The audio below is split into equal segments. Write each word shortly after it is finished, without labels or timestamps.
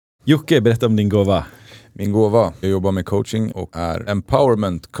Jocke, berätta om din gåva. Min gåva, jag jobbar med coaching och är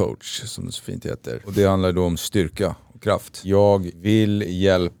empowerment coach som det så fint heter. Och det handlar då om styrka och kraft. Jag vill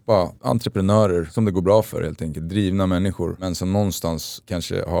hjälpa entreprenörer som det går bra för, helt enkelt drivna människor. Men som någonstans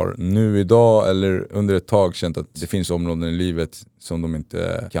kanske har nu idag eller under ett tag känt att det finns områden i livet som de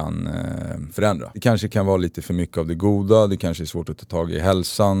inte kan förändra. Det kanske kan vara lite för mycket av det goda, det kanske är svårt att ta tag i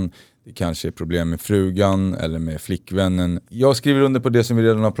hälsan. Det kanske är problem med frugan eller med flickvännen. Jag skriver under på det som vi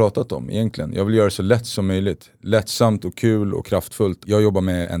redan har pratat om egentligen. Jag vill göra det så lätt som möjligt. Lättsamt och kul och kraftfullt. Jag jobbar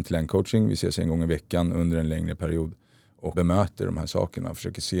med end-to-end coaching. Vi ses en gång i veckan under en längre period. Och bemöter de här sakerna.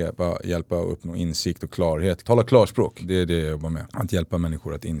 Försöker hjälpa att uppnå insikt och klarhet. Tala klarspråk. Det är det jag jobbar med. Att hjälpa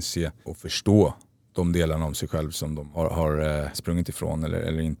människor att inse och förstå de delarna av sig själv som de har sprungit ifrån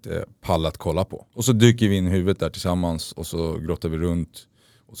eller inte pallat kolla på. Och så dyker vi in i huvudet där tillsammans och så grottar vi runt.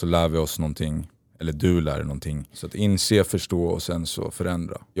 Och så lär vi oss någonting, eller du lär dig någonting. Så att inse, förstå och sen så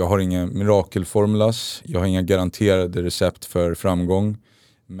förändra. Jag har inga mirakelformulas, jag har inga garanterade recept för framgång.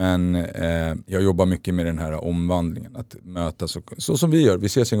 Men jag jobbar mycket med den här omvandlingen. Att mötas, så som vi gör. Vi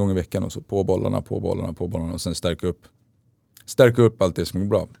ses en gång i veckan och så på bollarna och sen stärka upp allt det som är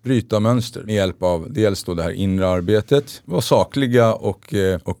bra. Bryta mönster med hjälp av dels då det här inre arbetet. Vara sakliga och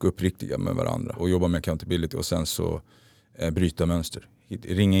uppriktiga med varandra. Och jobba med accountability och sen så bryta mönster.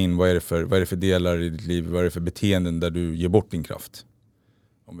 Ringa in vad är det för delar i ditt liv, vad är det för beteenden där du ger bort din kraft.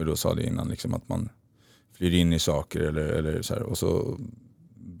 Om vi då sa det innan, liksom att man flyr in i saker eller så här, och så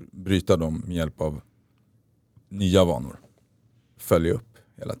bryta dem med hjälp av nya vanor. Följa upp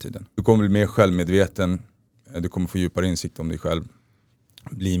hela tiden. Du kommer bli mer självmedveten, du kommer få djupare insikt om dig själv,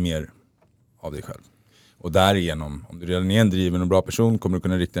 bli mer av dig själv. Och därigenom, om du redan är en driven och bra person, kommer du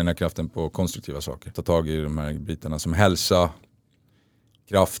kunna rikta den här kraften på konstruktiva saker. Ta tag i de här bitarna som hälsa,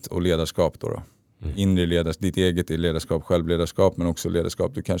 kraft och ledarskap då. Inre ledarskap, ditt eget ledarskap, självledarskap, men också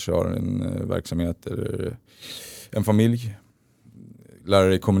ledarskap. Du kanske har en verksamhet eller en familj. Lära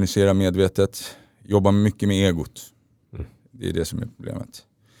dig kommunicera medvetet. Jobba mycket med egot. Det är det som är problemet.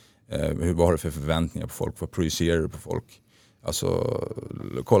 Vad har du för förväntningar på folk? Vad projicerar du på folk? Alltså,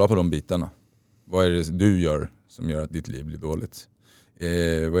 kolla på de bitarna. Vad är det du gör som gör att ditt liv blir dåligt?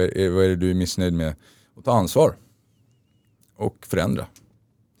 Vad är det du är missnöjd med? Och ta ansvar. Och förändra.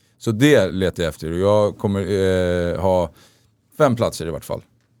 Så det letar jag efter. Jag kommer ha 5 platser i vart fall.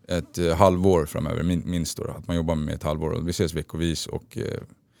 Ett halvår framöver, minst då. Att man jobbar med ett halvår. Och vi ses veckovis och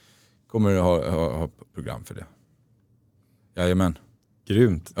kommer ha program för det. Jajamän.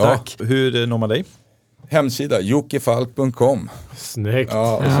 Grymt, tack. Ja. Hur når man dig? Hemsida, jockefalk.com. Snyggt.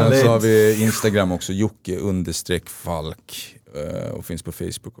 Ja, och sen så har vi Instagram också, Jocke_Falk. Och finns på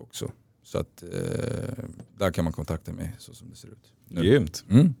Facebook också. Så att där kan man kontakta mig så som det ser ut. Grymt.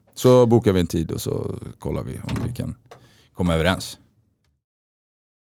 Så bokar vi en tid och så kollar vi om vi kan komma överens.